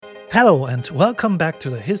Hello and welcome back to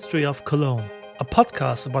the History of Cologne, a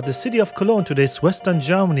podcast about the city of Cologne, today's Western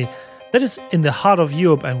Germany, that is in the heart of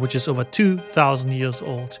Europe and which is over 2,000 years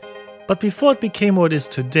old. But before it became what it is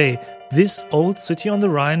today, this old city on the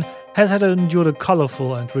Rhine has had endured a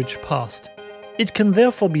colorful and rich past. It can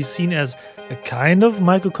therefore be seen as a kind of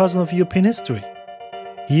microcosm of European history.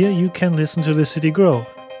 Here you can listen to the city grow,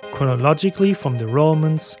 chronologically from the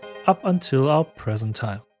Romans up until our present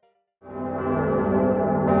time.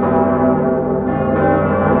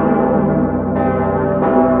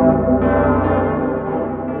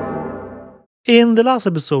 In the last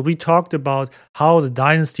episode, we talked about how the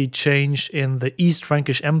dynasty change in the East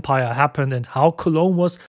Frankish Empire happened and how Cologne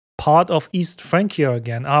was part of East Francia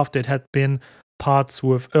again after it had been parts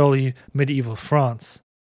with early medieval France.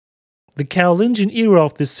 The Carolingian era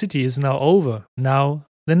of this city is now over. Now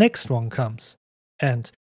the next one comes. And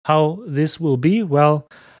how this will be? Well,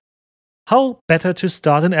 how better to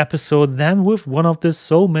start an episode than with one of the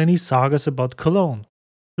so many sagas about Cologne?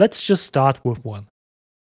 Let's just start with one.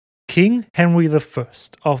 King Henry I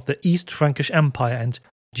of the East Frankish Empire and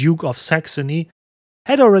Duke of Saxony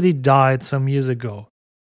had already died some years ago.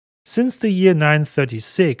 Since the year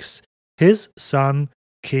 936, his son,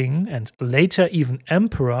 King, and later even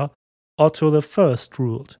Emperor, Otto I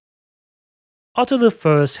ruled. Otto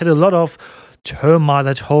I had a lot of turmoil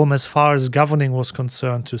at home as far as governing was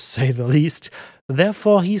concerned, to say the least.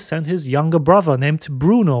 Therefore, he sent his younger brother named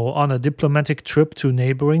Bruno on a diplomatic trip to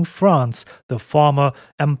neighboring France, the former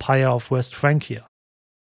Empire of West Francia.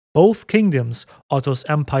 Both kingdoms, Otto's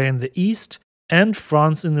empire in the east and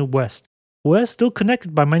France in the west, were still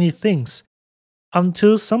connected by many things.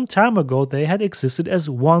 Until some time ago, they had existed as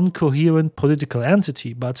one coherent political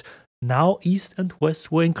entity, but now east and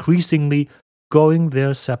west were increasingly going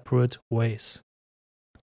their separate ways.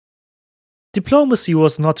 Diplomacy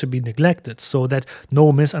was not to be neglected, so that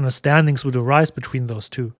no misunderstandings would arise between those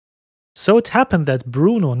two. So it happened that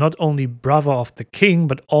Bruno, not only brother of the king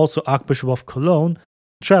but also Archbishop of Cologne,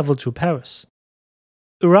 traveled to Paris.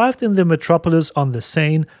 Arrived in the metropolis on the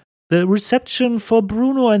Seine, the reception for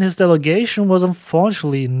Bruno and his delegation was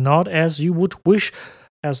unfortunately not as you would wish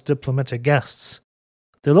as diplomatic guests.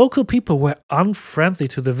 The local people were unfriendly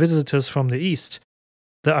to the visitors from the east.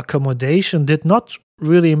 The accommodation did not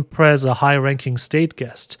really impress a high-ranking state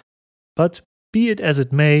guest. But be it as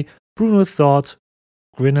it may, Bruno thought,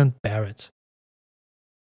 grin and bear it.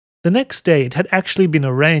 The next day, it had actually been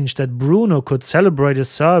arranged that Bruno could celebrate a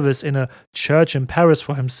service in a church in Paris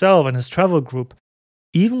for himself and his travel group.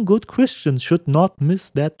 Even good Christians should not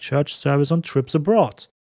miss that church service on trips abroad.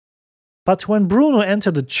 But when Bruno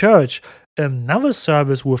entered the church, another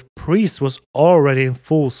service with priests was already in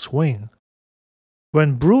full swing.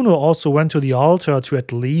 When Bruno also went to the altar to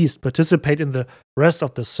at least participate in the rest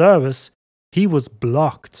of the service, he was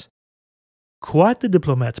blocked. Quite the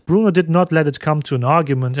diplomat, Bruno did not let it come to an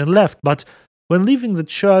argument and left, but when leaving the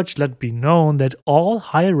church, let be known that all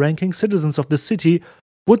high-ranking citizens of the city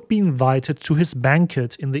would be invited to his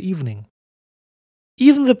banquet in the evening.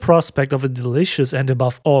 Even the prospect of a delicious and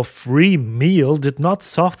above all free meal did not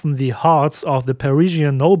soften the hearts of the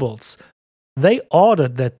Parisian nobles. They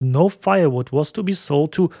ordered that no firewood was to be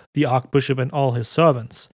sold to the archbishop and all his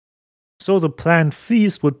servants. So the planned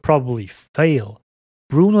feast would probably fail.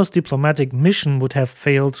 Bruno's diplomatic mission would have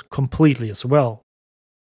failed completely as well.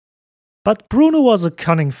 But Bruno was a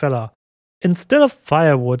cunning fella. Instead of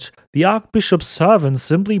firewood, the archbishop's servants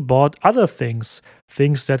simply bought other things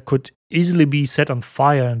that could easily be set on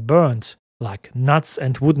fire and burned, like nuts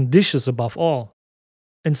and wooden dishes above all.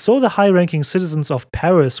 And so the high-ranking citizens of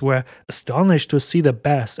Paris were astonished to see the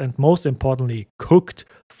best and most importantly cooked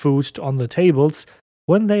food on the tables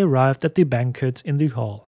when they arrived at the banquet in the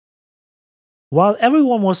hall. While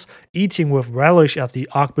everyone was eating with relish at the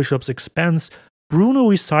archbishop's expense, Bruno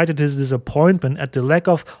recited his disappointment at the lack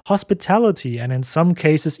of hospitality and in some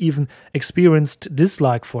cases even experienced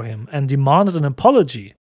dislike for him and demanded an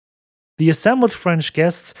apology. The assembled French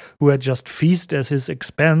guests who had just feasted at his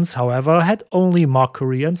expense, however, had only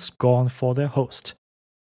mockery and scorn for their host.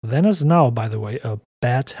 Then as now, by the way, a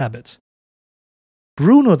bad habit.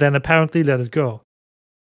 Bruno then apparently let it go.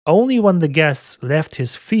 Only when the guests left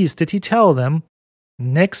his feast did he tell them,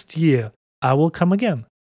 "Next year I will come again.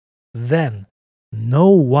 Then no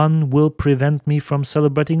one will prevent me from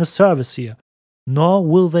celebrating a service here, nor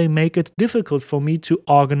will they make it difficult for me to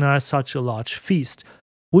organize such a large feast,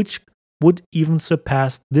 which would even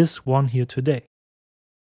surpass this one here today."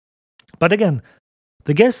 But again,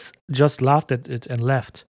 the guests just laughed at it and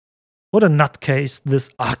left. What a nutcase this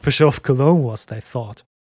Archbishop of Cologne was, they thought.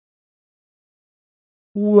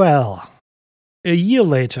 Well, a year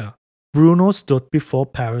later, Bruno stood before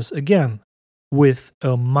Paris again, with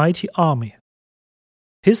a mighty army.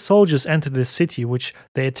 His soldiers entered the city, which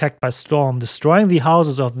they attacked by storm, destroying the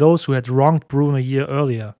houses of those who had wronged Bruno a year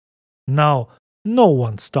earlier. Now, no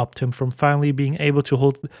one stopped him from finally being able to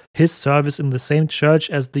hold his service in the same church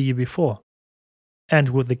as the year before. And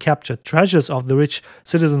with the captured treasures of the rich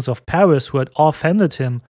citizens of Paris who had offended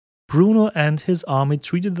him, Bruno and his army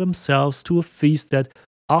treated themselves to a feast that,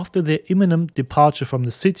 after their imminent departure from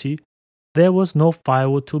the city, there was no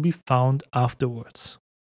firewood to be found afterwards.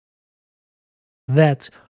 That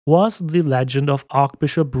was the legend of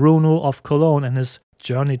Archbishop Bruno of Cologne and his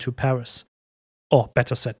journey to Paris. Or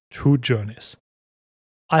better said, 2 journeys.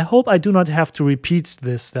 I hope I do not have to repeat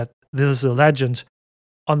that this is a legend.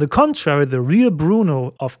 On the contrary, the real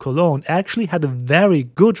Bruno of Cologne actually had a very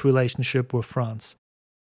good relationship with France.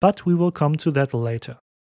 But we will come to that later.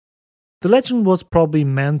 The legend was probably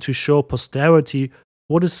meant to show posterity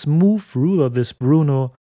what a smooth ruler this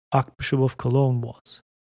Bruno, Archbishop of Cologne, was.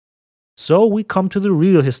 So we come to the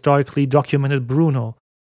real historically documented Bruno.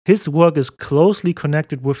 His work is closely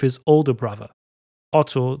connected with his older brother,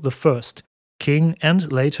 Otto I, king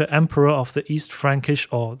and later emperor of the East Frankish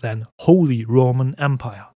or then Holy Roman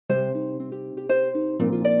Empire.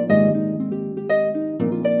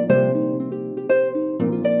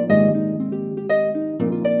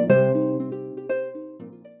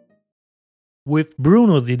 With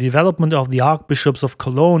Bruno, the development of the archbishops of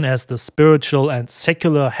Cologne as the spiritual and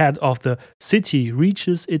secular head of the city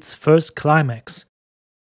reaches its first climax.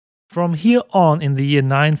 From here on, in the year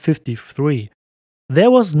 953, there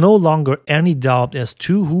was no longer any doubt as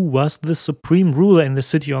to who was the supreme ruler in the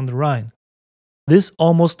city on the Rhine. This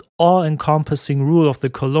almost all-encompassing rule of the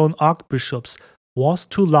Cologne archbishops was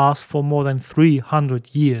to last for more than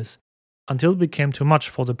 300 years, until it became too much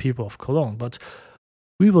for the people of Cologne, but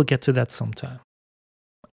we will get to that sometime.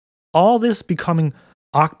 All this becoming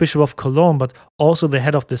Archbishop of Cologne, but also the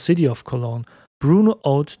head of the city of Cologne, Bruno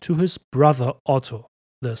owed to his brother Otto,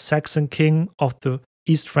 the Saxon king of the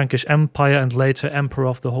East Frankish Empire and later emperor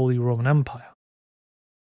of the Holy Roman Empire.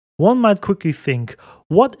 One might quickly think,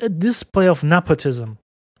 what a display of nepotism.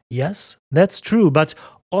 Yes, that's true, but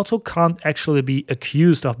Otto can't actually be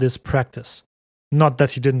accused of this practice. Not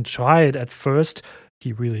that he didn't try it at first,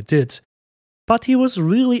 he really did. But he was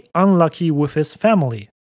really unlucky with his family.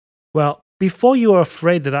 Well, before you are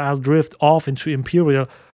afraid that I'll drift off into imperial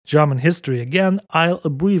German history again, I'll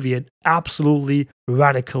abbreviate absolutely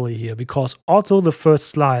radically here, because Otto the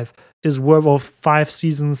First's life is worth of 5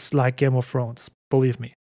 seasons like Game of Thrones, believe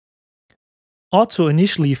me. Otto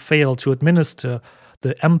initially failed to administer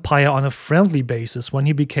the empire on a friendly basis when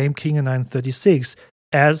he became king in 936,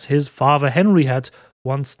 as his father Henry had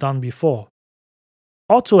once done before.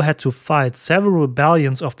 Otto had to fight several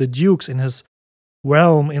rebellions of the dukes in his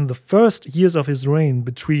realm in the first years of his reign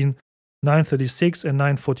between 936 and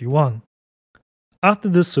 941. After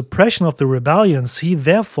the suppression of the rebellions, he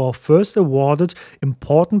therefore first awarded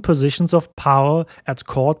important positions of power at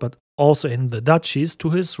court but also in the duchies to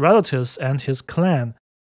his relatives and his clan.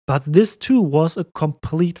 But this too was a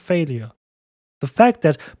complete failure. The fact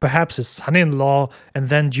that perhaps his son-in-law and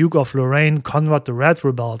then Duke of Lorraine, Conrad the Red,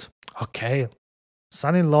 rebelled. Okay,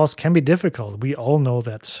 son-in-laws can be difficult, we all know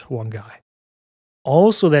that one guy.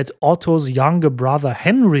 Also that Otto's younger brother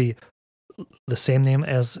Henry, the same name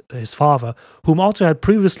as his father, whom Otto had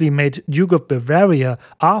previously made Duke of Bavaria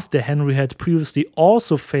after Henry had previously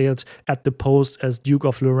also failed at the post as Duke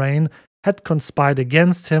of Lorraine, had conspired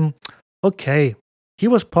against him. Okay, he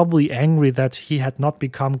was probably angry that he had not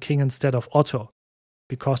become king instead of Otto,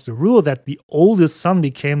 because the rule that the oldest son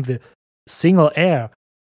became the single heir,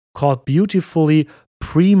 called beautifully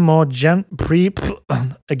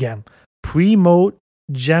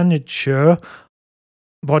primogeniture,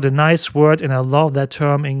 what a nice word, and I love that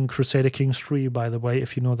term in Crusader Kings 3, by the way,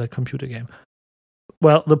 if you know that computer game.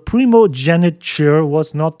 Well, the primogeniture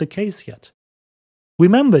was not the case yet.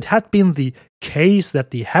 Remember, it had been the case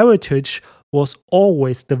that the heritage was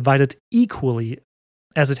always divided equally,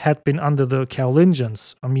 as it had been under the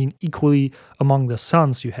Carolingians, equally among the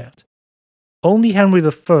sons you had. Only Henry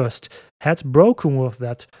I had broken with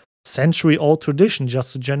that century-old tradition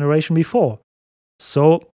just a generation before.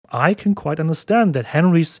 So I can quite understand that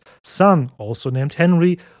Henry's son, also named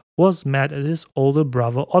Henry, was mad at his older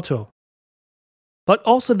brother Otto. But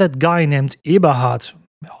also that guy named Eberhard,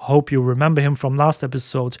 I hope you remember him from last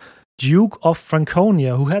episode, Duke of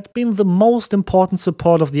Franconia, who had been the most important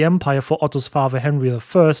support of the empire for Otto's father Henry I,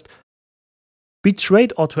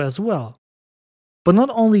 betrayed Otto as well. But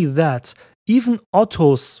not only that, even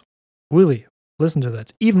Otto's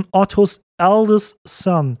eldest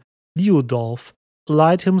son, Liudolf,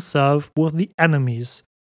 allied himself with the enemies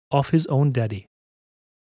of his own daddy.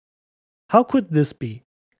 How could this be?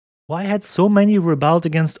 Why had so many rebelled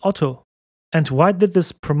against Otto? And why did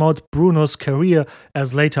this promote Bruno's career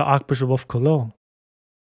as later Archbishop of Cologne?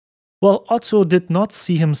 Well, Otto did not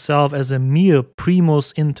see himself as a mere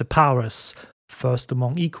primus inter pares, first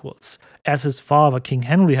among equals, as his father King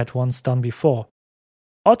Henry had once done before.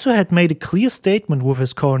 Otto had made a clear statement with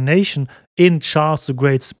his coronation in Charles the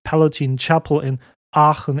Great's Palatine Chapel in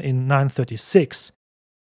Aachen in 936.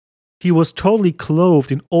 He was totally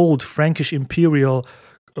clothed in old Frankish imperial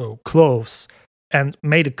clothes and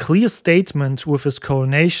made a clear statement with his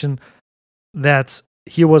coronation that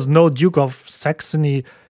he was no Duke of Saxony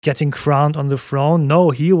getting crowned on the throne. No,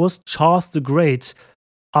 he was Charles the Great,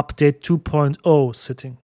 update 2.0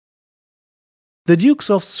 sitting. The Dukes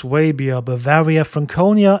of Swabia, Bavaria,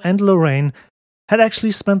 Franconia, and Lorraine had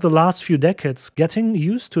actually spent the last few decades getting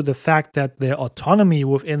used to the fact that their autonomy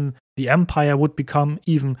within the empire would become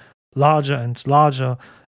even larger and larger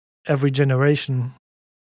every generation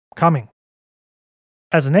coming.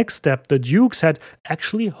 As a next step, the dukes had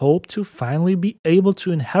actually hoped to finally be able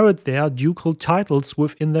to inherit their ducal titles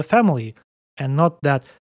within their family, and not that,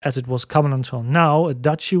 as it was common until now, a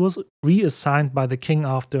duchy was reassigned by the king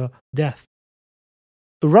after death.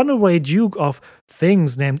 A runaway duke of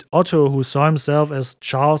things named Otto, who saw himself as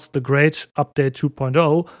Charles the Great, update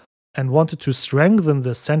 2.0, and wanted to strengthen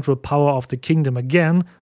the central power of the kingdom again,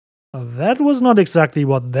 that was not exactly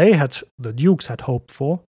what the dukes had hoped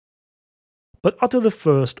for. But Otto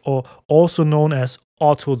I, or also known as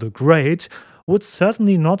Otto the Great, would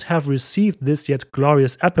certainly not have received this yet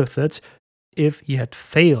glorious epithet if he had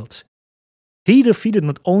failed. He defeated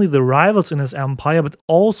not only the rivals in his empire, but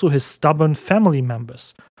also his stubborn family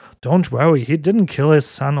members. Don't worry, he didn't kill his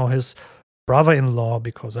son or his brother-in-law,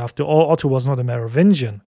 because after all, Otto was not a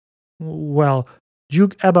Merovingian. Well,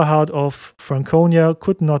 Duke Eberhard of Franconia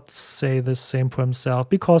could not say the same for himself,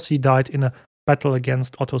 because he died in a battle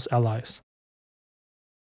against Otto's allies.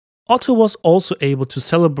 Otto was also able to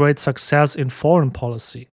celebrate success in foreign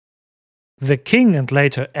policy. The king and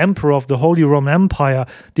later emperor of the Holy Roman Empire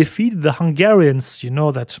defeated the Hungarians,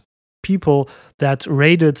 that people that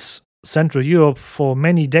raided Central Europe for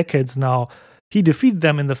many decades now. He defeated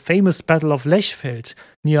them in the famous Battle of Lechfeld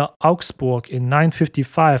near Augsburg in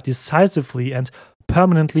 955 decisively and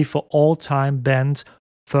permanently for all time banned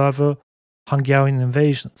further Hungarian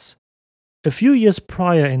invasions. A few years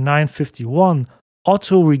prior in 951,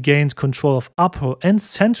 Otto regained control of Upper and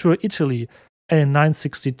Central Italy, and in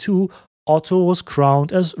 962 Otto was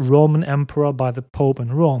crowned as Roman Emperor by the Pope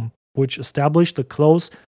in Rome, which established a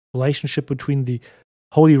close relationship between the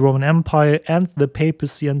Holy Roman Empire and the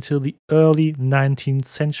papacy until the early 19th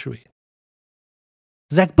century.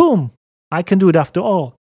 Zack boom! I can do it after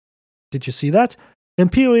all. Did you see that?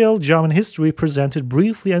 Imperial German history presented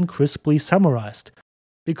briefly and crisply summarized.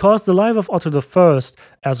 Because the life of Otto I,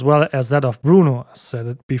 as well as that of Bruno, as said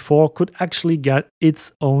it before, could actually get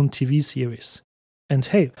its own TV series. And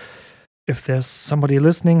hey, if there's somebody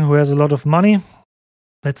listening who has a lot of money,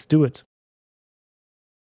 let's do it.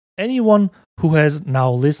 Anyone who has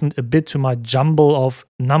now listened a bit to my jumble of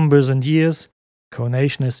numbers and years,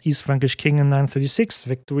 coronation as East Frankish king in 936,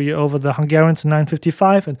 victory over the Hungarians in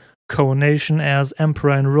 955, and coronation as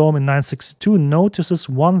emperor in Rome in 962, notices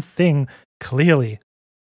one thing clearly.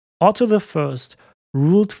 Otto I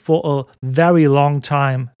ruled for a very long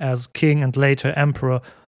time as king and later emperor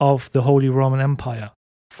of the Holy Roman Empire,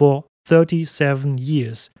 for 37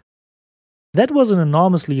 years. That was an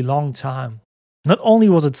enormously long time. Not only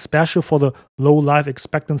was it special for the low life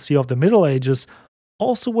expectancy of the Middle Ages,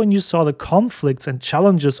 also when you saw the conflicts and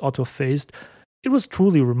challenges Otto faced, it was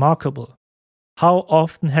truly remarkable. How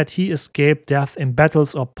often had he escaped death in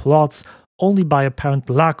battles or plots only by apparent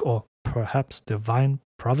luck or perhaps divine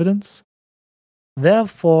providence?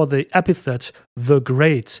 Therefore, the epithet, the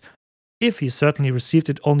Great, if he certainly received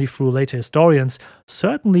it only through later historians,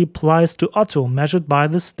 certainly applies to Otto measured by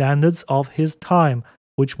the standards of his time,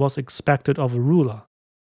 which was expected of a ruler.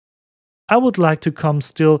 I would like to come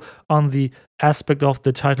still on the aspect of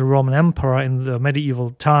the title Roman Emperor in the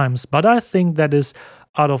medieval times, but I think that is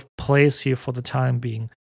out of place here for the time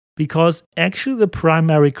being, because actually the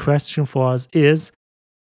primary question for us is,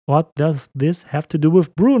 what does this have to do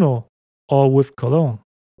with Bruno or with Cologne?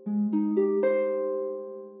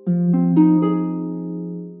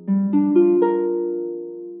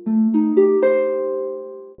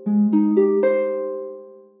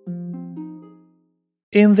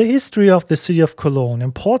 In the history of the city of Cologne,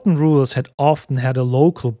 important rulers had often had a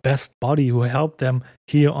local best buddy who helped them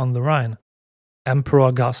here on the Rhine. Emperor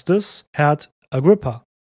Augustus had Agrippa.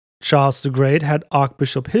 Charles the Great had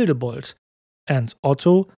Archbishop Hildebold, and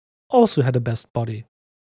Otto also had a best buddy,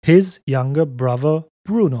 his younger brother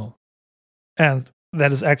Bruno. And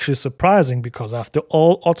that is actually surprising because, after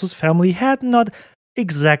all, Otto's family had not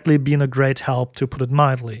exactly been a great help, to put it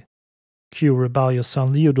mildly. Cue rebellious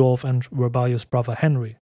son Leodolf and rebellious brother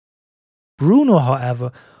Henry. Bruno,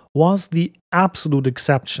 however, was the absolute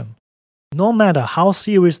exception. No matter how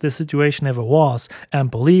serious the situation ever was, and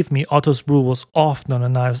believe me, Otto's rule was often on a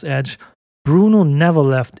knife's edge, Bruno never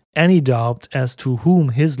left any doubt as to whom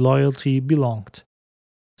his loyalty belonged.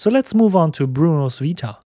 So let's move on to Bruno's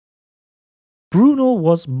vita. Bruno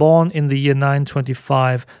was born in the year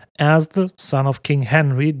 925 as the son of King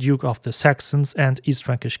Henry, Duke of the Saxons and East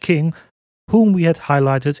Frankish king, whom we had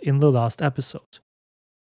highlighted in the last episode.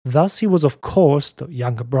 Thus he was, of course, the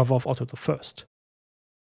younger brother of Otto I.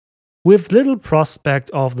 With little prospect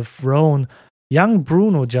of the throne, young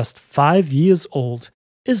Bruno, just 5 years old,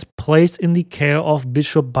 is placed in the care of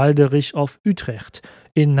Bishop Balderich of Utrecht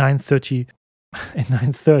in 930.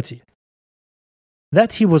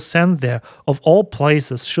 That he was sent there, of all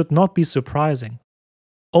places, should not be surprising.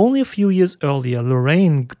 Only a few years earlier,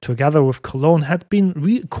 Lorraine, together with Cologne, had been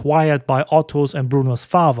reacquired by Otto's and Bruno's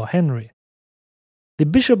father, Henry. The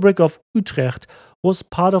bishopric of Utrecht was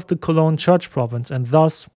part of the Cologne church province and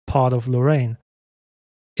thus part of Lorraine.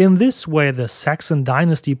 In this way, the Saxon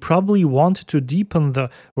dynasty probably wanted to deepen the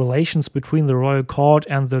relations between the royal court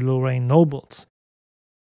and the Lorraine nobles.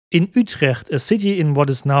 In Utrecht, a city in what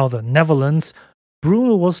is now the Netherlands,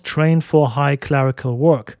 Bruno was trained for high clerical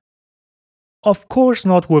work. Of course,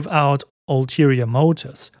 not without ulterior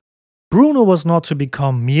motives. Bruno was not to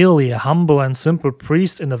become merely a humble and simple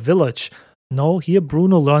priest in a village. No, here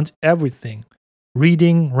Bruno learned everything: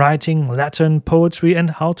 reading, writing, Latin, poetry,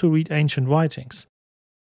 and how to read ancient writings.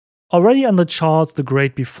 Already under Charles the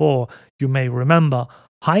Great before, you may remember,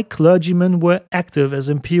 high clergymen were active as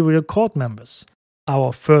imperial court members.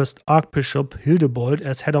 Our first Archbishop, Hildebold,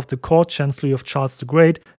 as head of the court chancellery of Charles the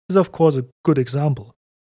Great, is of course a good example.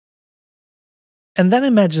 And then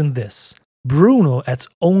imagine this: Bruno, at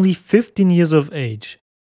only 15 years of age,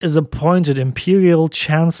 is appointed imperial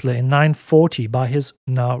chancellor in 940 by his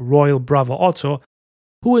now royal brother Otto,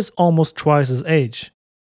 who is almost twice his age.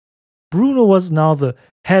 Bruno was now the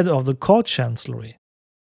head of the court chancellery.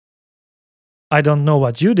 I don't know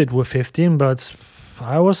what you did with 15, but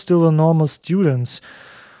I was still a normal student,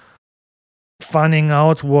 finding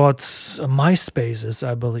out what MySpace is,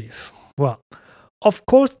 I believe. Well, of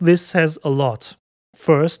course this says a lot.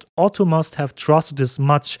 First, Otto must have trusted his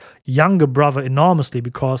much younger brother enormously,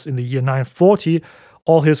 because in the year 940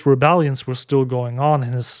 all his rebellions were still going on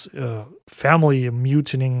and his family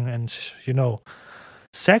mutinying and,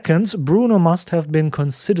 Second, Bruno must have been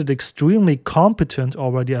considered extremely competent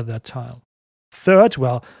already at that time. Third,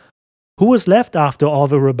 who was left after all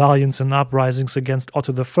the rebellions and uprisings against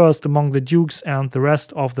Otto I among the dukes and the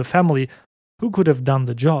rest of the family? Who could have done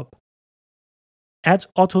the job? At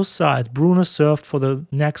Otto's side, Bruno served for the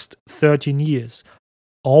next 13 years,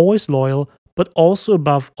 always loyal, but also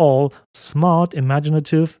above all smart,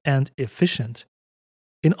 imaginative, and efficient.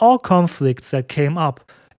 In all conflicts that came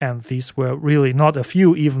up, and these were really not a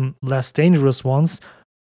few, even less dangerous ones,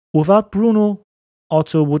 without Bruno,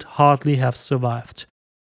 Otto would hardly have survived.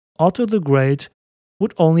 Otto the Great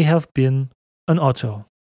would only have been an Otto.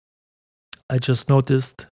 I just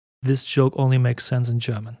noticed this joke only makes sense in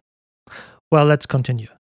German. Well, let's continue.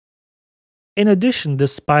 In addition,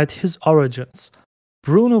 despite his origins,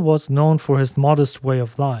 Bruno was known for his modest way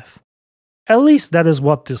of life. At least that is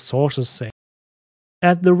what the sources say.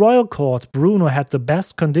 At the royal court, Bruno had the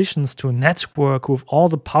best conditions to network with all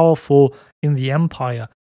the powerful in the empire,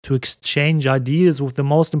 to exchange ideas with the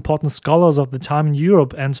most important scholars of the time in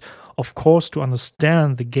Europe, and, of course, to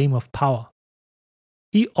understand the game of power.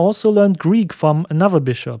 He also learned Greek from another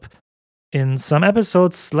bishop. In some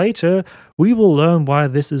episodes later, we will learn why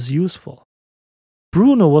this is useful.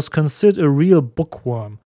 Bruno was considered a real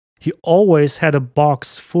bookworm. He always had a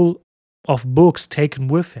box full of books taken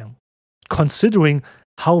with him. Considering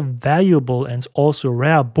how valuable and also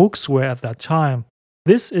rare books were at that time,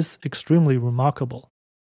 this is extremely remarkable.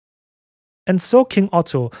 And so King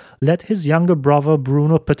Otto let his younger brother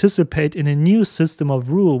Bruno participate in a new system of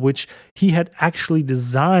rule, which he had actually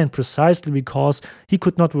designed precisely because he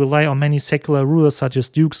could not rely on many secular rulers such as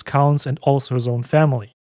dukes, counts, and also his own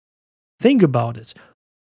family. Think about it.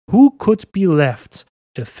 Who could be left?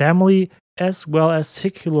 A family as well as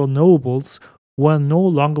secular nobles were no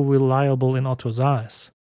longer reliable in Otto's eyes.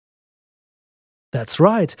 That's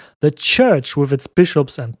right, the church with its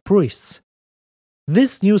bishops and priests.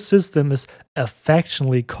 This new system is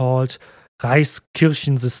affectionately called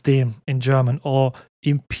Reichskirchensystem in German, or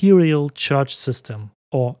imperial church system,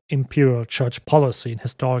 or imperial church policy in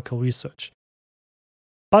historical research.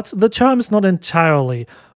 But the term is not entirely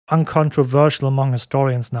uncontroversial among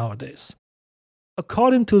historians nowadays.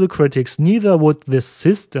 According to the critics, neither would this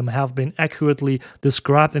system have been accurately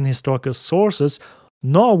described in historical sources,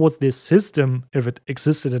 nor would this system, if it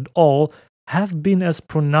existed at all, have been as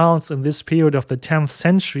pronounced in this period of the 10th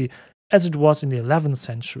century as it was in the 11th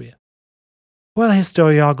century. Well,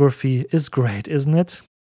 historiography is great, isn't it?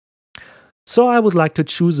 So I would like to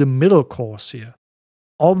choose a middle course here.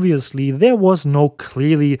 Obviously, there was no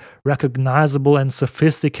clearly recognizable and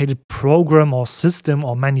sophisticated program or system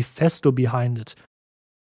or manifesto behind it.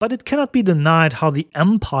 But it cannot be denied how the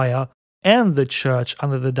empire and the church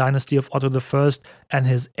under the dynasty of Otto I and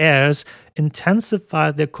his heirs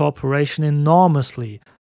intensified their cooperation enormously,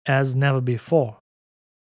 as never before.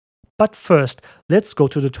 But first, let's go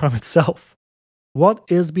to the term itself. What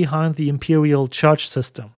is behind the imperial church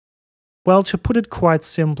system? Well, to put it quite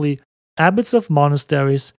simply, abbots of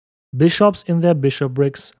monasteries, bishops in their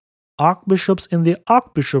bishoprics, archbishops in their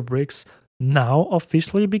archbishoprics now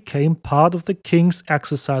officially became part of the king's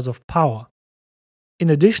exercise of power. In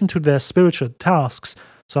addition to their spiritual tasks,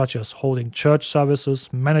 such as holding church services,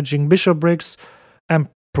 managing bishoprics, and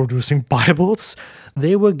producing Bibles,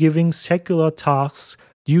 they were giving secular tasks,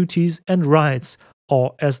 duties, and rights,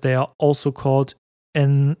 or as they are also called,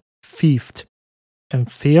 enfeoffed.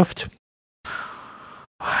 Enfeoffed?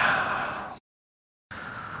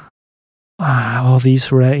 All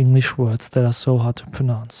these rare English words that are so hard to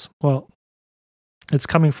pronounce. Well, it's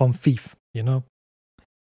coming from fief, you know?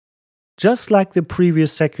 Just like the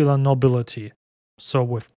previous secular nobility, so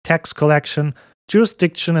with tax collection,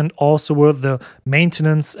 jurisdiction, and also with the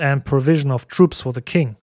maintenance and provision of troops for the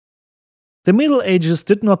king. The Middle Ages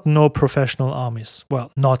did not know professional armies.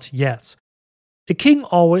 Well, not yet. A king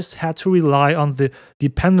always had to rely on the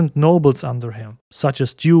dependent nobles under him, such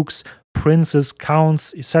as dukes, princes,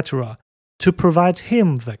 counts, etc., to provide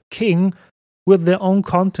him, the king, with their own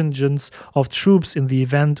contingents of troops in the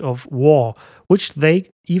event of war, which they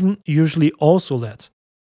even usually also led.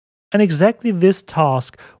 And exactly this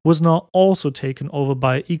task was now also taken over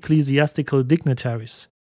by ecclesiastical dignitaries.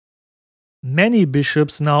 Many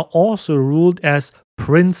bishops now also ruled as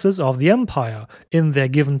princes of the empire in their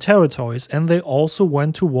given territories, and they also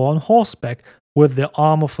went to war on horseback with their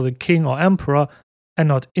armor for the king or emperor, and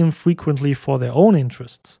not infrequently for their own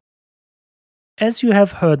interests. As you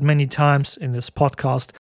have heard many times in this podcast,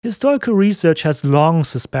 historical research has long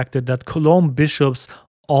suspected that Cologne bishops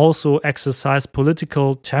also exercised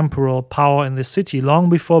political, temporal power in the city long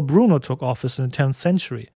before Bruno took office in the 10th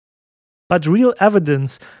century. But real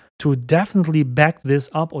evidence to definitely back this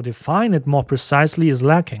up or define it more precisely is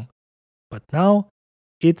lacking. But now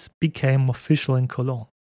it became official in Cologne.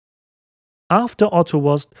 After Otto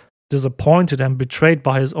was disappointed and betrayed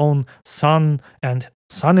by his own son and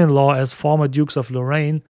son-in-law as former dukes of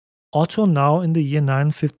Lorraine, Otto now in the year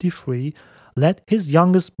 953 let his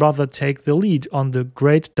youngest brother take the lead on the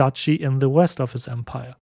great duchy in the west of his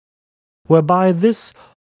empire, whereby this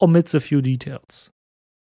omits a few details.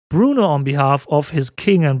 Bruno, on behalf of his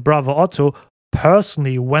king and brother Otto,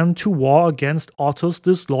 personally went to war against Otto's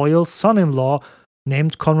disloyal son-in-law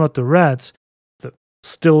named Conrad the Red, the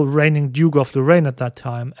still reigning Duke of Lorraine at that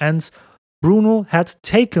time, and Bruno had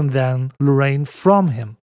taken then Lorraine from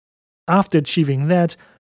him. After achieving that,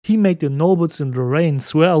 he made the nobles in Lorraine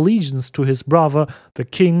swear allegiance to his brother, the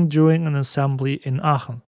king, during an assembly in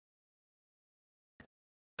Aachen.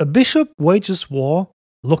 A bishop wages war?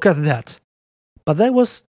 Look at that. But that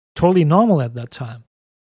was totally normal at that time.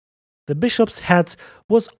 The bishop's hat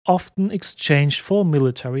was often exchanged for a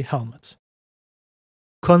military helmet.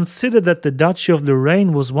 Consider that the Duchy of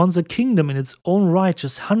Lorraine was once a kingdom in its own right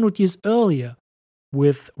just 100 years earlier,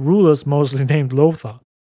 with rulers mostly named Lothar.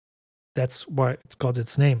 That's why it got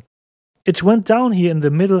its name. It went down here in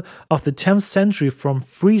the middle of the 10th century from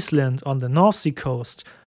Friesland on the North Sea coast,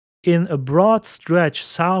 in a broad stretch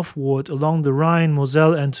southward along the Rhine,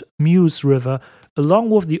 Moselle, and Meuse River, along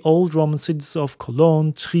with the old Roman cities of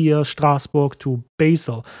Cologne, Trier, Strasbourg to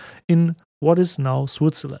Basel, in what is now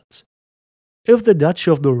Switzerland. If the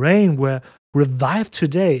Duchy of Lorraine were revived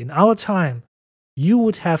today, in our time, you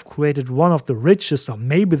would have created one of the richest, or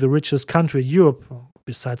maybe the richest country in Europe,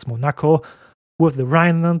 besides Monaco, with the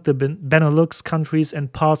Rhineland, the Benelux countries,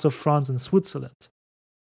 and parts of France and Switzerland.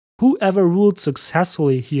 Whoever ruled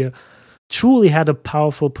successfully here truly had a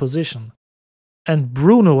powerful position. And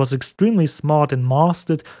Bruno was extremely smart and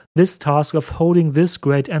mastered this task of holding this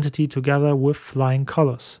great entity together with flying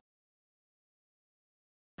colors.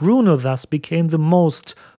 Bruno thus became the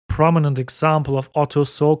most prominent example of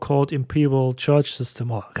Otto's so-called imperial church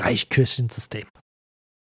system or Reichskirchensystem.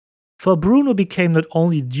 For Bruno became not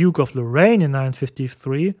only Duke of Lorraine in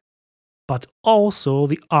 953, but also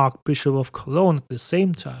the Archbishop of Cologne at the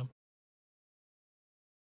same time.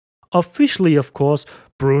 Officially, of course,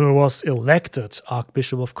 Bruno was elected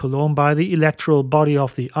Archbishop of Cologne by the electoral body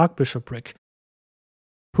of the Archbishopric.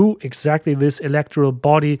 Who exactly this electoral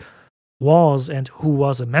body was and who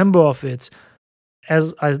was a member of it,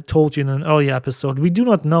 as I told you in an earlier episode, we do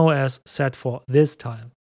not know as set for this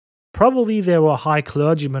time. Probably there were high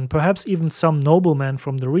clergymen, perhaps even some noblemen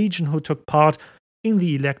from the region who took part in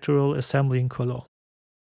the electoral assembly in Cologne.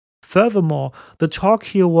 Furthermore, the talk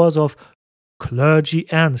here was of clergy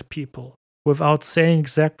and people, without saying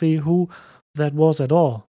exactly who that was at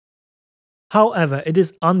all. However, it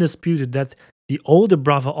is undisputed that the older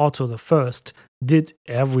brother Otto I did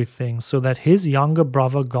everything so that his younger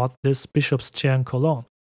brother got this bishop's chair in Cologne.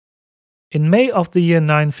 In May of the year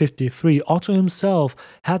 953, Otto himself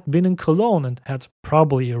had been in Cologne and had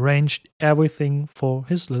probably arranged everything for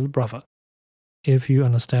his little brother, if you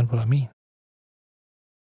understand what I mean.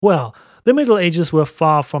 Well, the Middle Ages were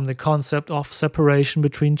far from the concept of separation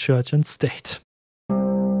between church and state.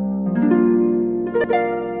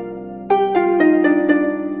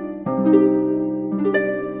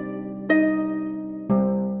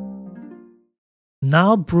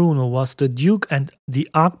 Now Bruno was the duke and the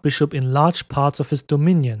archbishop in large parts of his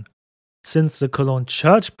dominion, since the Cologne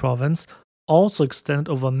church province also extended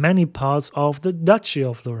over many parts of the Duchy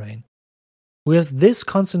of Lorraine. With this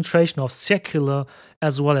concentration of secular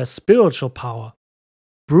as well as spiritual power,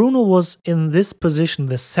 Bruno was in this position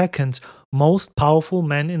the second most powerful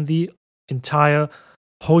man in the entire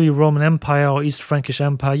Holy Roman Empire or East Frankish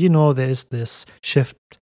Empire. You know, there is this shift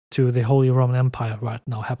to the Holy Roman Empire right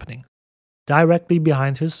now happening, directly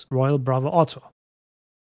behind his royal brother Otto.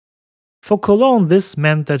 For Cologne, this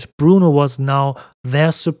meant that Bruno was now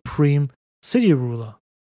their supreme city ruler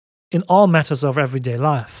in all matters of everyday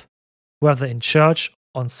life, whether in church,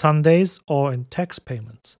 on Sundays, or in tax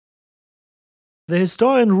payments. The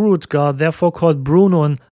historian Rutger therefore called Bruno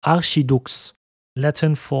an Archidux,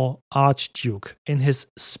 Latin for Archduke, in his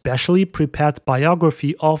specially prepared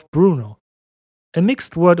biography of Bruno, a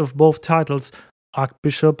mixed word of both titles,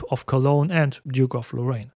 Archbishop of Cologne and Duke of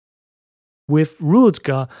Lorraine. With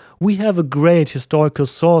Rutger, we have a great historical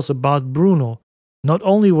source about Bruno. Not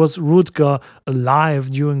only was Rutger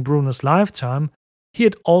alive during Bruno's lifetime, he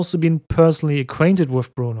had also been personally acquainted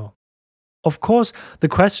with Bruno. Of course, the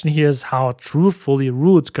question here is how truthfully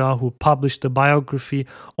Rutger, who published the biography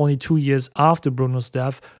only 2 years after Bruno's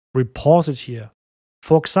death, reported here.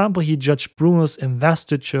 For example, he judged Bruno's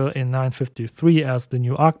investiture in 953 as the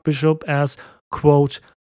new archbishop as, quote,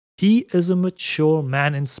 "He is a mature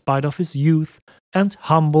man in spite of his youth, and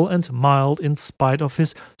humble and mild in spite of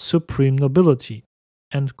his supreme nobility,"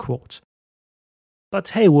 end quote. But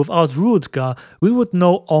hey, without Rutger, we would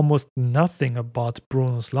know almost nothing about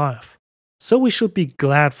Bruno's life. So we should be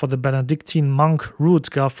glad for the Benedictine monk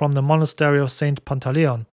Rutger from the monastery of St.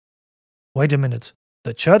 Pantaleon. Wait a minute,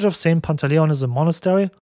 the Church of St. Pantaleon is a monastery?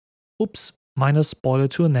 Oops, minor spoiler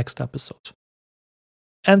to a next episode.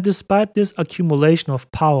 And despite this accumulation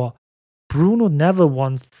of power, Bruno never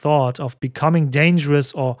once thought of becoming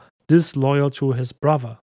dangerous or disloyal to his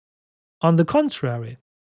brother. On the contrary,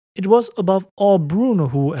 it was above all Bruno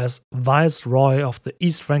who, as viceroy of the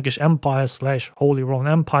East Frankish Empire / Holy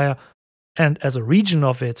Roman Empire, and as a region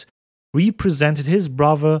of it, represented his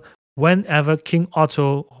brother whenever King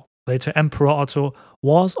Otto, later Emperor Otto,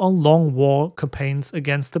 was on long war campaigns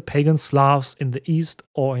against the pagan Slavs in the east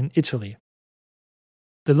or in Italy.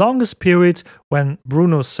 The longest period when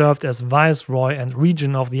Bruno served as viceroy and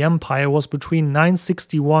regent of the empire was between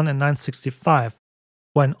 961 and 965,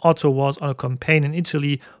 when Otto was on a campaign in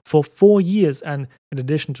Italy for 4 years and, in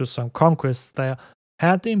addition to some conquests there,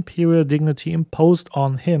 had the imperial dignity imposed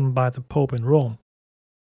on him by the Pope in Rome.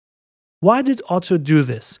 Why did Otto do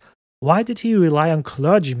this? Why did he rely on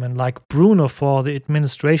clergymen like Bruno for the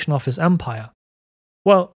administration of his empire?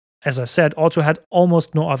 Well, as I said, Otto had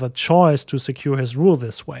almost no other choice to secure his rule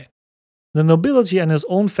this way. The nobility and his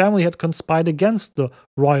own family had conspired against the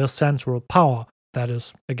royal central power, that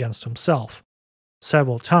is, against himself,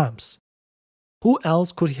 several times. Who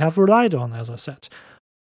else could he have relied on, as I said?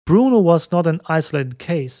 Bruno was not an isolated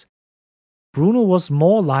case. Bruno was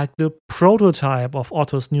more like the prototype of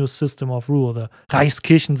Otto's new system of rule, the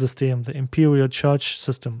Reichskirchensystem, the imperial church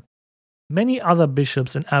system. Many other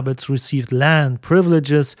bishops and abbots received land,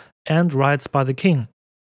 privileges, and rights by the king.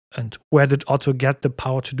 And where did Otto get the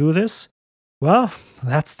power to do this? Well,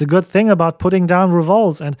 that's the good thing about putting down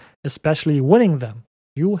revolts and especially winning them.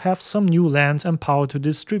 you have some new land and power to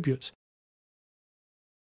distribute.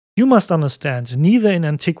 You must understand, neither in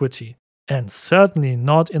antiquity, and certainly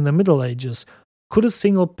not in the Middle Ages, could a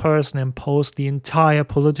single person impose the entire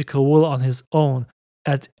political will on his own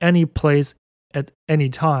at any place at any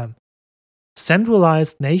time.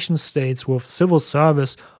 Centralized nation states with civil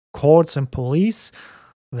service, courts, and police,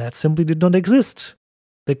 that simply did not exist.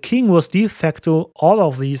 The king was de facto all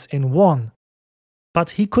of these in one.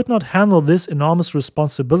 But he could not handle this enormous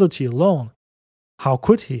responsibility alone. How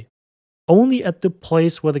could he? Only at the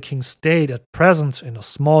place where the king stayed at present, in a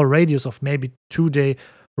small radius of maybe 2-day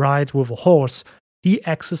ride with a horse, he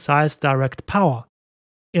exercised direct power.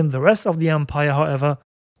 In the rest of the empire, however,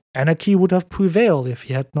 anarchy would have prevailed if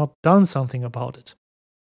he had not done something about it.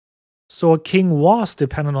 So a king was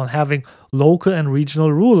dependent on having local and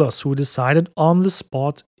regional rulers who decided on the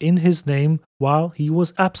spot in his name while he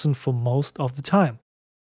was absent for most of the time,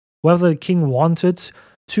 whether the king wanted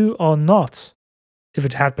to or not. If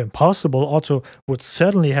it had been possible, Otto would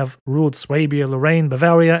certainly have ruled Swabia, Lorraine,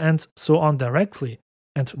 Bavaria, and so on directly,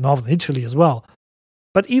 and northern Italy as well.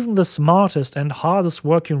 But even the smartest and hardest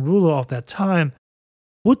working ruler of that time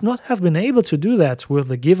would not have been able to do that with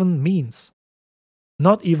the given means.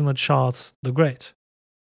 Not even a Charles the Great.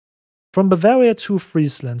 From Bavaria to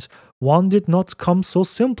Friesland, one did not come so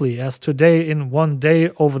simply as today in one day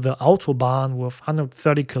over the Autobahn with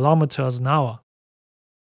 130 kilometers an hour.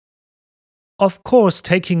 Of course,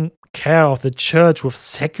 taking care of the church with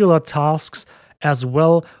secular tasks as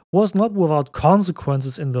well was not without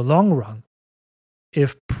consequences in the long run.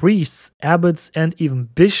 If priests, abbots, and even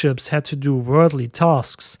bishops had to do worldly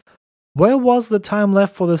tasks, where was the time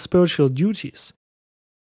left for the spiritual duties?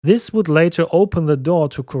 This would later open the door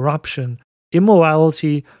to corruption,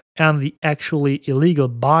 immorality, and the actually illegal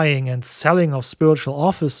buying and selling of spiritual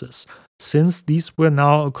offices, since these were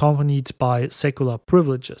now accompanied by secular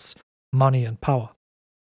privileges, money, and power.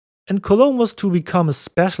 And Cologne was to become a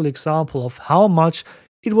special example of how much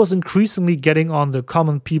it was increasingly getting on the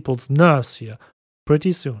common people's nerves here,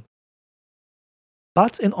 pretty soon.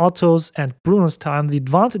 But in Otto's and Bruno's time, the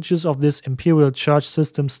advantages of this imperial church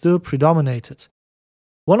system still predominated.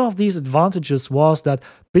 One of these advantages was that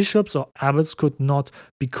bishops or abbots could not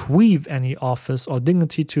bequeath any office or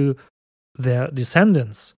dignity to their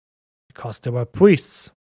descendants, because they were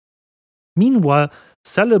priests. Meanwhile,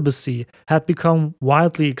 celibacy had become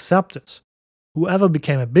widely accepted. Whoever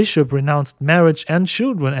became a bishop renounced marriage and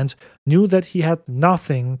children and knew that he had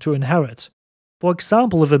nothing to inherit. For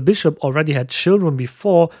example, if a bishop already had children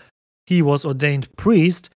before he was ordained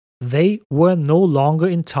priest, they were no longer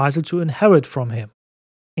entitled to inherit from him.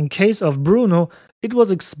 In case of Bruno, it was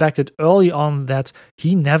expected early on that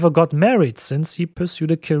he never got married since he pursued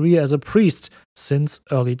a career as a priest since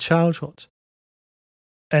early childhood.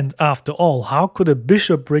 And after all, how could a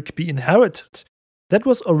bishopric be inherited? That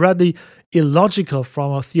was already illogical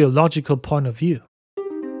from a theological point of view.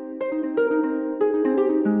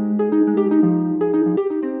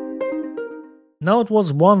 Now, it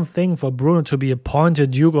was one thing for Bruno to be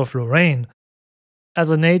appointed Duke of Lorraine. As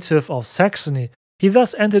a native of Saxony, he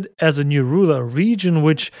thus entered as a new ruler, a region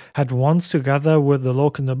which had once, together with the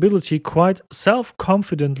local nobility, quite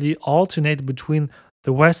self-confidently alternated between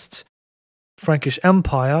the West Frankish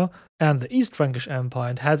Empire and the East Frankish Empire,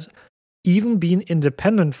 and had even been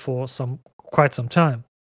independent for quite some time.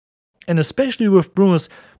 And especially with Bruno's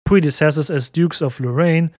predecessors as Dukes of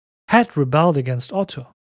Lorraine, had rebelled against Otto.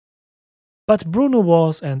 But Bruno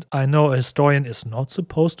was, and I know a historian is not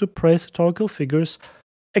supposed to praise historical figures,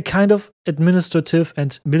 a kind of administrative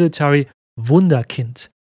and military Wunderkind.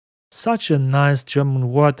 Such a nice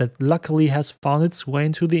German word that luckily has found its way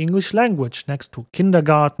into the English language next to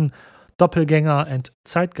Kindergarten, Doppelgänger, and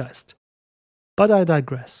Zeitgeist. But I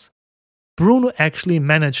digress. Bruno actually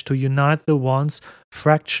managed to unite the once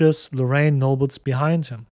fractious Lorraine nobles behind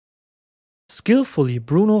him. Skillfully,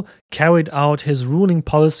 Bruno carried out his ruling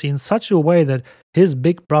policy in such a way that his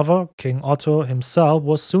big brother, King Otto himself,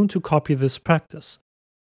 was soon to copy this practice.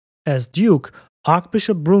 As Duke,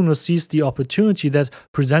 Archbishop Bruno seized the opportunity that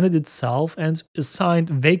presented itself and assigned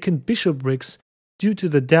vacant bishoprics due to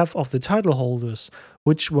the death of the title holders,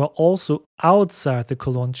 which were also outside the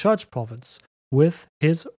Cologne church province, with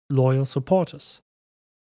his loyal supporters.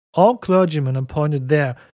 All clergymen appointed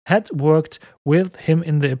there had worked with him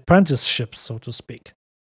in the apprenticeship, so to speak.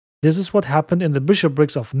 This is what happened in the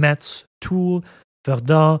bishoprics of Metz, Toul,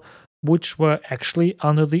 Verdun, which were actually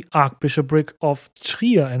under the Archbishopric of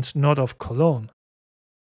Trier and not of Cologne.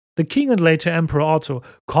 The king and later Emperor Otto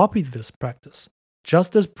copied this practice.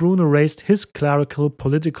 Just as Bruno raised his clerical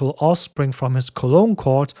political offspring from his Cologne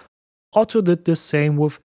court, Otto did the same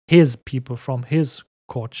with his people from his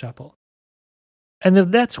court chapel. And if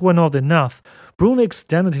that were not enough, Bruno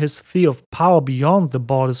extended his sphere of power beyond the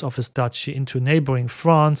borders of his duchy into neighboring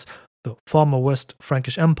France, the former West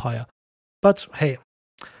Frankish Empire. But hey,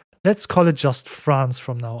 let's call it just France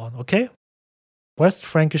from now on, okay? West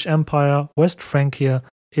Frankish Empire, West Francia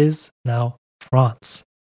is now France.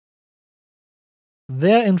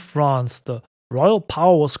 There in France, the royal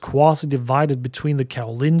power was quasi-divided between the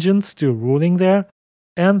Carolingians still ruling there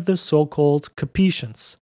and the so-called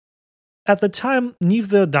Capetians. At the time,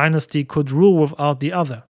 neither dynasty could rule without the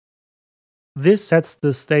other. This sets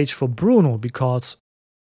the stage for Bruno because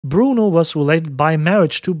Bruno was related by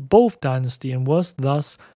marriage to both dynasties and was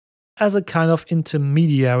thus as a kind of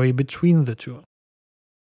intermediary between the two.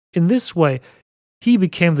 In this way, he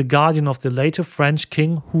became the guardian of the later French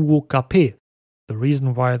king Hugo Capet, the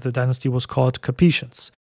reason why the dynasty was called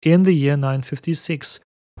Capetians, in the year 956,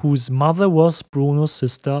 whose mother was Bruno's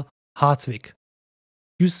sister Hartwig.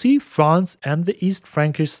 You see, France and the East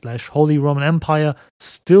Frankish/Holy Roman Empire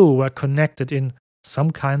still were connected in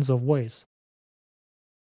some kinds of ways.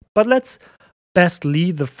 But let's best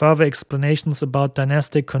leave the further explanations about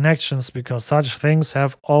dynastic connections because such things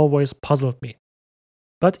have always puzzled me.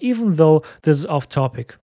 But even though this is off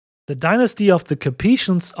topic, the dynasty of the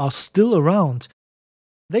Capetians are still around.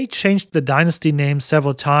 They changed the dynasty name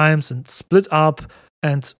several times and split up,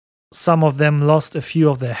 and some of them lost a few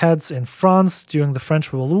of their heads in France during the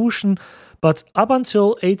French Revolution, but up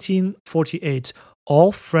until 1848,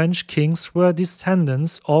 all French kings were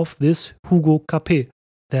descendants of this Hugo Capet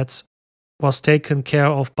that was taken care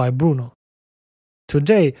of by Bruno.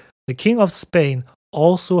 Today, the King of Spain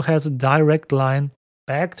also has a direct line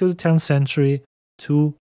back to the 10th century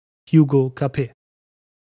to Hugo Capet.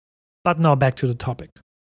 But now back to the topic.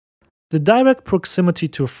 The direct proximity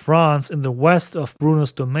to France in the west of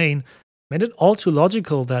Bruno's domain made it all too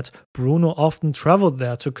logical that Bruno often traveled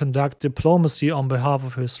there to conduct diplomacy on behalf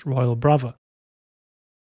of his royal brother.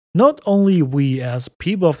 Not only we, as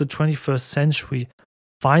people of the 21st century,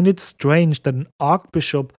 find it strange that an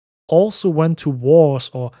archbishop also went to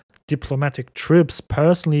wars or diplomatic trips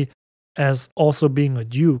personally as also being a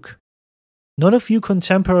duke. Not a few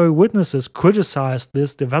contemporary witnesses criticized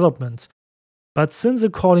this development. But since,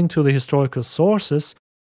 according to the historical sources,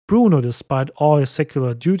 Bruno, despite all his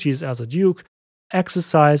secular duties as a duke,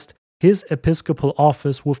 exercised his episcopal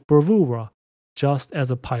office with bravura, just as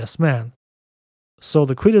a pious man. So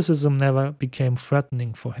the criticism never became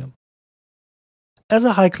threatening for him. As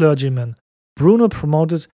a high clergyman, Bruno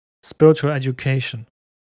promoted spiritual education.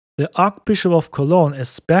 The Archbishop of Cologne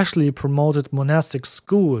especially promoted monastic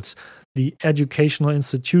schools, the educational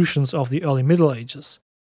institutions of the early Middle Ages.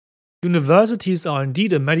 Universities are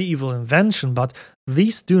indeed a medieval invention, but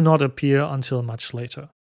these do not appear until much later.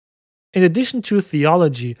 In addition to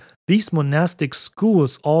theology, these monastic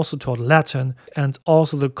schools also taught Latin and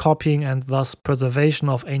also the copying and thus preservation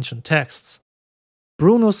of ancient texts.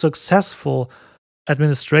 Bruno's successful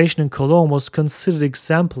administration in Cologne was considered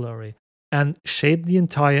exemplary and shaped the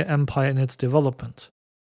entire empire in its development.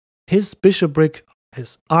 His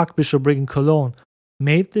archbishopric in Cologne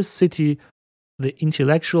made this city the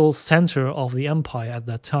intellectual center of the empire at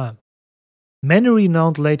that time. Many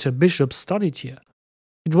renowned later bishops studied here.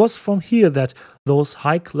 It was from here that those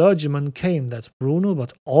high clergymen came that Bruno,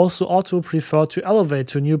 but also Otto, preferred to elevate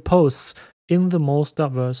to new posts in the most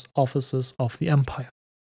diverse offices of the empire.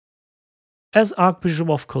 As Archbishop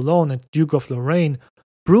of Cologne and Duke of Lorraine,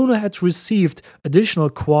 Bruno had received additional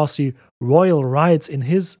quasi-royal rights in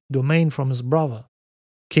his domain from his brother,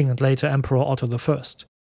 King and later Emperor Otto I.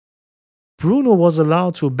 Bruno was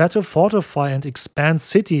allowed to better fortify and expand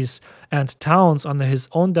cities and towns under his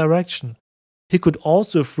own direction. He could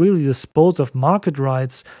also freely dispose of market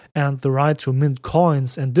rights and the right to mint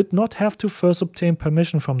coins and did not have to first obtain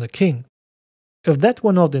permission from the king. If that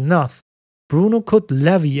were not enough, Bruno could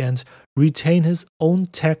levy and retain his own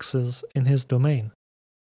taxes in his domain.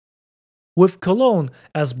 With Cologne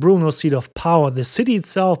as Bruno's seat of power, the city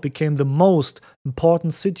itself became the most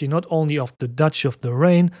important city not only of the Duchy of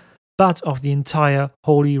Lorraine, but of the entire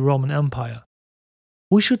Holy Roman Empire.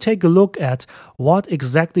 We should take a look at what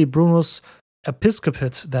exactly Bruno's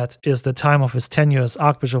episcopate, that is the time of his tenure as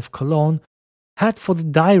Archbishop of Cologne, had for the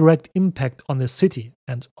direct impact on the city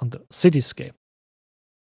and on the cityscape.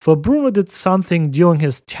 For Bruno did something during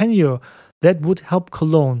his tenure that would help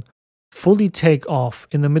Cologne fully take off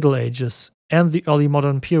in the Middle Ages and the early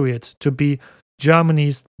modern period to be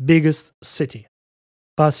Germany's biggest city.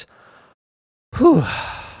 But,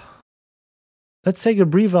 let's take a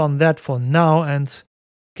breather on that for now and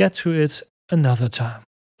get to it another time.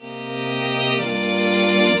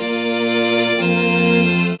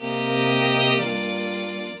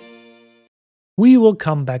 we will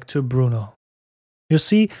come back to Bruno. You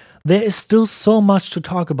see, there is still so much to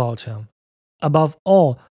talk about him. Above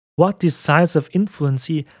all, what decisive influence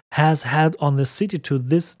he has had on the city to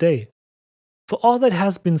this day. For all that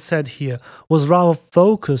has been said here was rather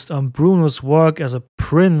focused on Bruno's work as a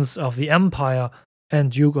prince of the empire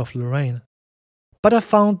and Duke of Lorraine. But I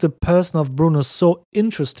found the person of Bruno so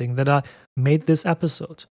interesting that I made this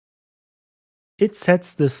episode. It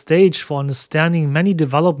sets the stage for understanding many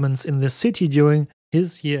developments in the city during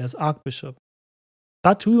his year as Archbishop.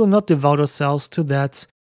 But we will not devote ourselves to that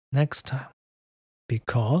next time,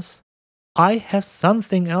 because I have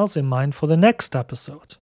something else in mind for the next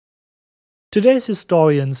episode. Today's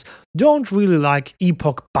historians don't really like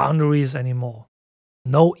epoch boundaries anymore.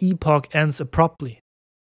 No epoch ends abruptly.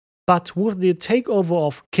 But with the takeover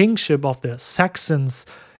of kingship of the Saxons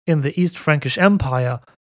in the East Frankish Empire,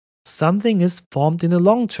 something is formed in the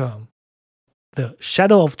long term. The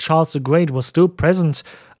shadow of Charles the Great was still present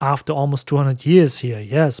after almost 200 years here,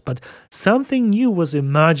 yes, but something new was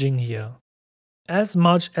emerging here. As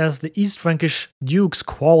much as the East Frankish dukes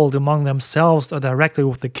quarreled among themselves or directly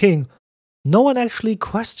with the king, no one actually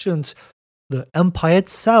questioned the empire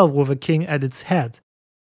itself with a king at its head.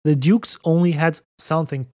 The dukes only had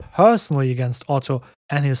something personally against Otto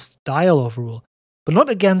and his style of rule, but not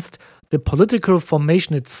against the political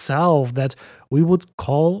formation itself that we would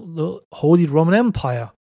call the Holy Roman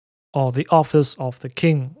Empire, or the office of the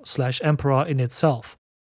king/emperor in itself.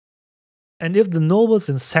 And if the nobles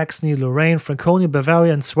in Saxony, Lorraine, Franconia,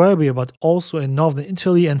 Bavaria, and Swabia, but also in northern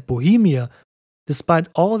Italy and Bohemia, despite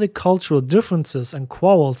all the cultural differences and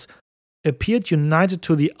quarrels, appeared united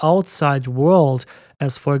to the outside world,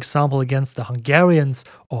 as for example against the Hungarians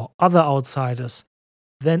or other outsiders,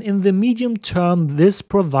 then in the medium term this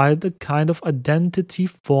provided a kind of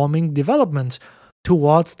identity-forming development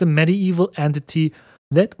towards the medieval entity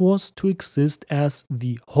that was to exist as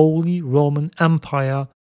the Holy Roman Empire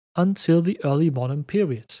until the early modern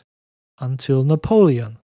period, until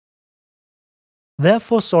Napoleon.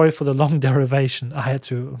 Therefore, sorry for the long derivation. I had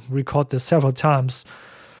to record this several times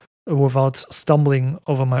without stumbling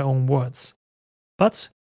over my own words. But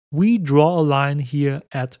we draw a line here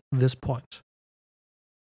at this point.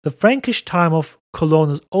 The Frankish time of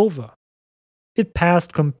Cologne is over. It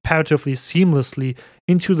passed comparatively seamlessly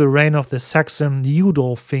into the reign of the Saxon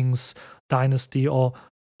Eudolfings dynasty, or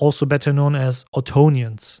also better known as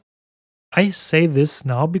Ottonians. I say this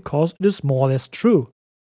now because it is more or less true.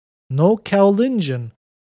 No Carolingian,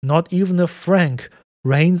 not even a Frank,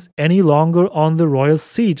 reigns any longer on the royal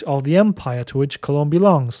seat of the empire to which Cologne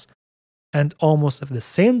belongs. And almost at the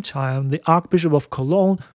same time, the Archbishop of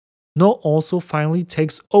Cologne now also finally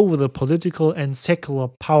takes over the political and secular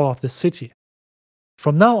power of the city.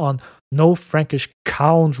 From now on, no Frankish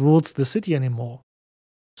count rules the city anymore.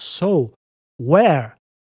 So, where,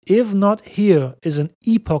 if not here, is an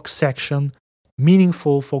epoch section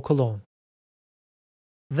meaningful for Cologne?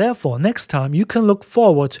 Therefore, next time you can look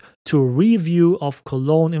forward to a review of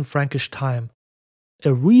Cologne in Frankish time,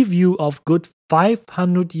 a review of good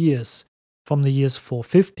 500 years from the years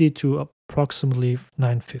 450 to approximately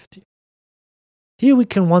 950. Here we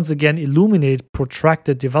can once again illuminate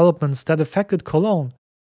protracted developments that affected Cologne.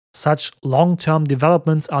 Such long-term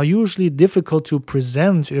developments are usually difficult to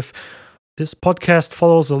present if this podcast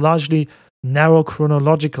follows a largely narrow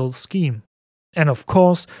chronological scheme. And of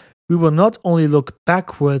course, we will not only look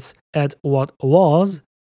backwards at what was,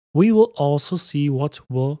 we will also see what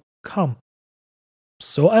will come.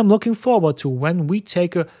 So I'm looking forward to when we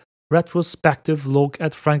take a retrospective look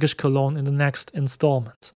at Frankish Cologne in the next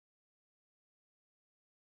installment.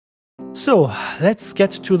 So, let's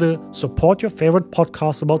get to the support your favorite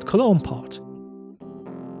podcast about Cologne part.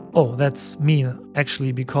 Oh, that's mean,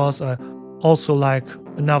 actually, because I also like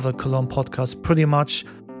another Cologne podcast pretty much,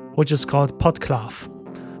 which is called Podclav.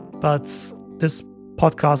 But this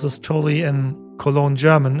podcast is totally in Cologne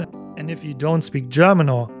German, and if you don't speak German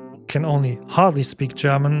or can only hardly speak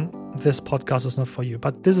German, this podcast is not for you.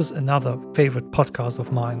 But this is another favorite podcast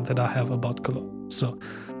of mine that I have about Cologne.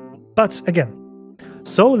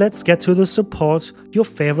 So let's get to the support your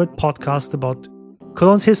favorite podcast about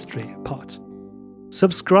Cologne's history part.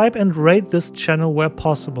 Subscribe and rate this channel where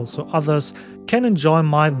possible so others can enjoy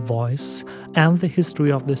my voice and the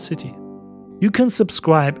history of this city. You can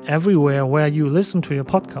subscribe everywhere where you listen to your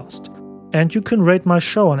podcast. And you can rate my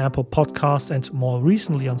show on Apple Podcast and more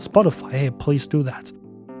recently on Spotify. Hey, please do that.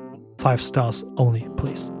 5 stars only,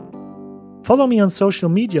 please. Follow me on social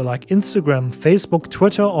media like Instagram, Facebook,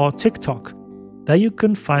 Twitter, or TikTok. There you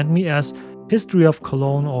can find me as History of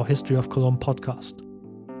Cologne or History of Cologne Podcast.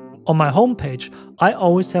 On my homepage, I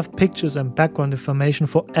always have pictures and background information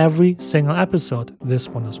for every single episode, this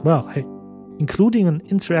one as well, hey, including an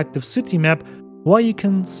interactive city map where you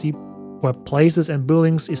can see where places and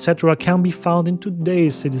buildings, etc. can be found in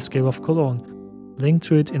today's cityscape of Cologne. Link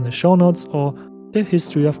to it in the show notes or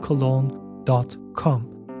thehistoryofcologne.com.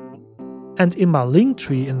 And in my link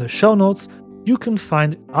tree in the show notes, you can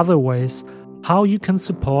find other ways how you can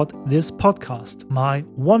support this podcast, my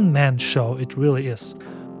one-man show it really is,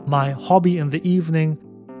 my hobby in the evening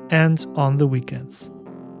and on the weekends.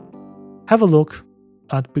 Have a look,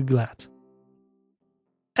 I'd be glad.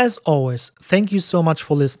 As always, thank you so much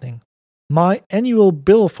for listening. My annual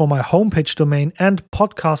bill for my homepage domain and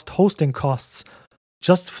podcast hosting costs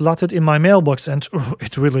just flooded in my mailbox and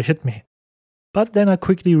it really hit me. But then I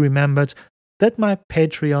quickly remembered that my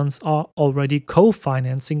Patreons are already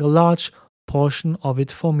co-financing a large portion of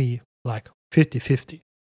it for me, like 50-50.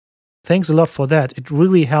 Thanks a lot for that. It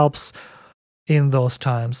really helps in those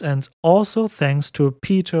times. And also thanks to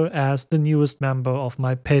Peter as the newest member of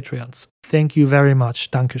my Patreons. Thank you very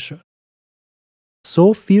much. Dankeschön.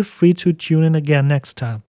 So feel free to tune in again next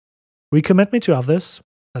time. Recommend me to others.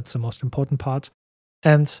 That's the most important part.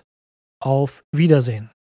 And auf Wiedersehen.